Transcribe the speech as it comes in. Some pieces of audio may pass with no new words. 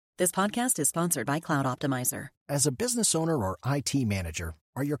This podcast is sponsored by Cloud Optimizer. As a business owner or IT manager,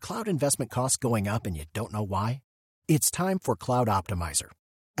 are your cloud investment costs going up and you don't know why? It's time for Cloud Optimizer.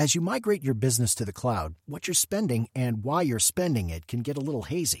 As you migrate your business to the cloud, what you're spending and why you're spending it can get a little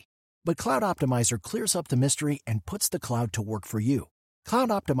hazy. But Cloud Optimizer clears up the mystery and puts the cloud to work for you. Cloud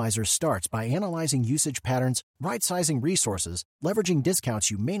Optimizer starts by analyzing usage patterns, right-sizing resources, leveraging discounts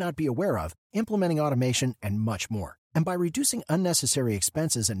you may not be aware of, implementing automation, and much more. And by reducing unnecessary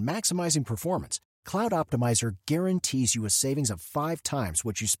expenses and maximizing performance, Cloud Optimizer guarantees you a savings of 5 times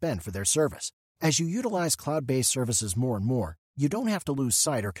what you spend for their service. As you utilize cloud-based services more and more, you don't have to lose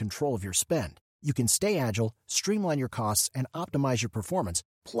sight or control of your spend. You can stay agile, streamline your costs, and optimize your performance,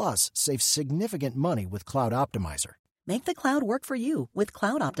 plus save significant money with Cloud Optimizer. Make the cloud work for you with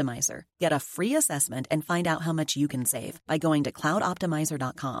Cloud Optimizer. Get a free assessment and find out how much you can save by going to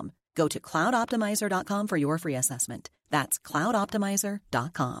cloudoptimizer.com. Go to cloudoptimizer.com for your free assessment. That's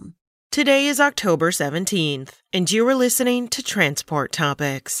cloudoptimizer.com. Today is October 17th, and you are listening to Transport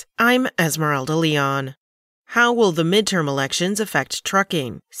Topics. I'm Esmeralda Leon. How will the midterm elections affect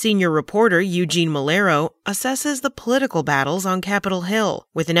trucking? Senior reporter Eugene Malero assesses the political battles on Capitol Hill,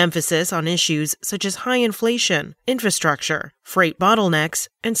 with an emphasis on issues such as high inflation, infrastructure, freight bottlenecks,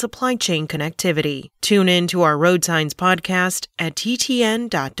 and supply chain connectivity. Tune in to our Road Signs podcast at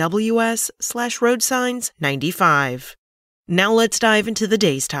ttn.ws/roadsigns95. Now let's dive into the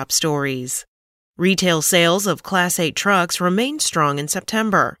day's top stories. Retail sales of Class 8 trucks remained strong in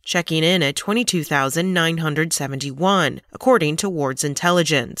September, checking in at 22,971, according to Ward's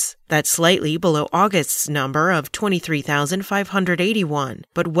Intelligence. That's slightly below August's number of 23,581,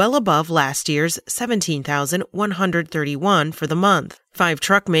 but well above last year's 17,131 for the month. 5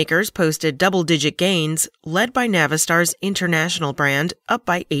 truck makers posted double-digit gains, led by Navistar's International brand, up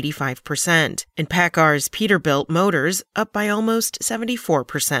by 85%, and PACCAR's Peterbilt Motors, up by almost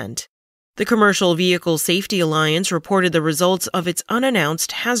 74%. The Commercial Vehicle Safety Alliance reported the results of its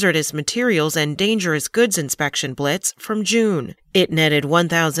unannounced hazardous materials and dangerous goods inspection blitz from June. It netted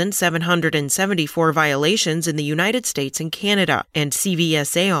 1,774 violations in the United States and Canada, and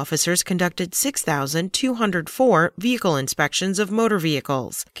CVSA officers conducted 6,204 vehicle inspections of motor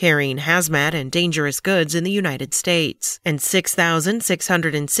vehicles carrying hazmat and dangerous goods in the United States, and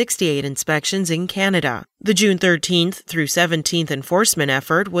 6,668 inspections in Canada. The June 13th through 17th enforcement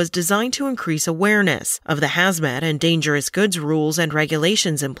effort was designed to increase awareness of the hazmat and dangerous goods rules and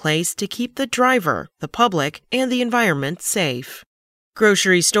regulations in place to keep the driver, the public, and the environment safe.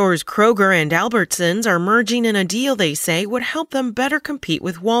 Grocery stores Kroger and Albertsons are merging in a deal they say would help them better compete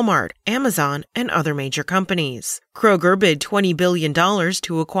with Walmart, Amazon, and other major companies. Kroger bid $20 billion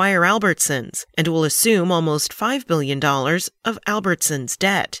to acquire Albertsons and will assume almost $5 billion of Albertsons'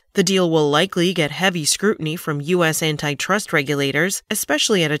 debt. The deal will likely get heavy scrutiny from U.S. antitrust regulators,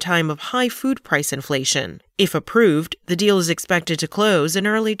 especially at a time of high food price inflation. If approved, the deal is expected to close in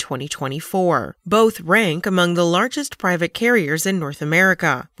early 2024. Both rank among the largest private carriers in North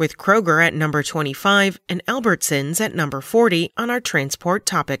America, with Kroger at number 25 and Albertsons at number 40 on our Transport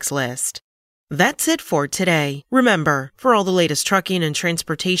Topics list. That's it for today. Remember, for all the latest trucking and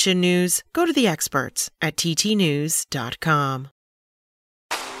transportation news, go to the experts at ttnews.com.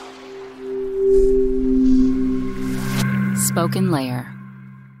 Spoken Layer.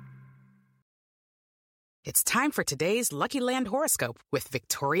 It's time for today's Lucky Land horoscope with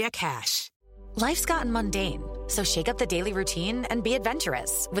Victoria Cash. Life's gotten mundane, so shake up the daily routine and be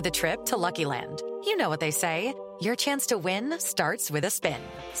adventurous with a trip to Lucky Land. You know what they say, your chance to win starts with a spin.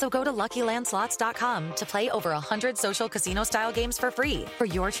 So go to LuckyLandSlots.com to play over 100 social casino-style games for free for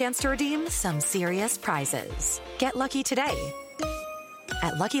your chance to redeem some serious prizes. Get lucky today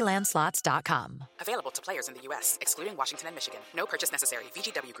at LuckyLandSlots.com. Available to players in the U.S., excluding Washington and Michigan. No purchase necessary.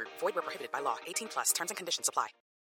 VGW Group. Void where prohibited by law. 18+. Terms and conditions apply.